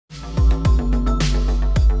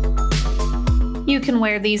You can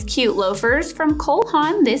wear these cute loafers from Cole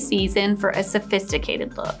Haan this season for a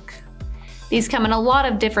sophisticated look. These come in a lot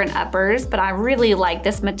of different uppers, but I really like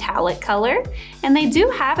this metallic color, and they do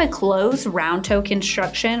have a closed round toe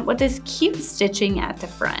construction with this cute stitching at the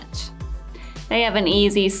front. They have an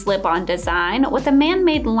easy slip-on design with a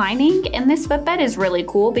man-made lining, and this footbed is really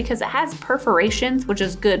cool because it has perforations, which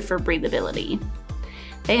is good for breathability.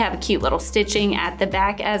 They have a cute little stitching at the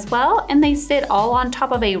back as well, and they sit all on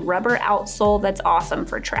top of a rubber outsole that's awesome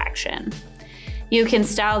for traction. You can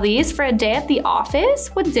style these for a day at the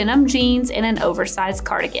office with denim jeans and an oversized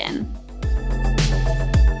cardigan.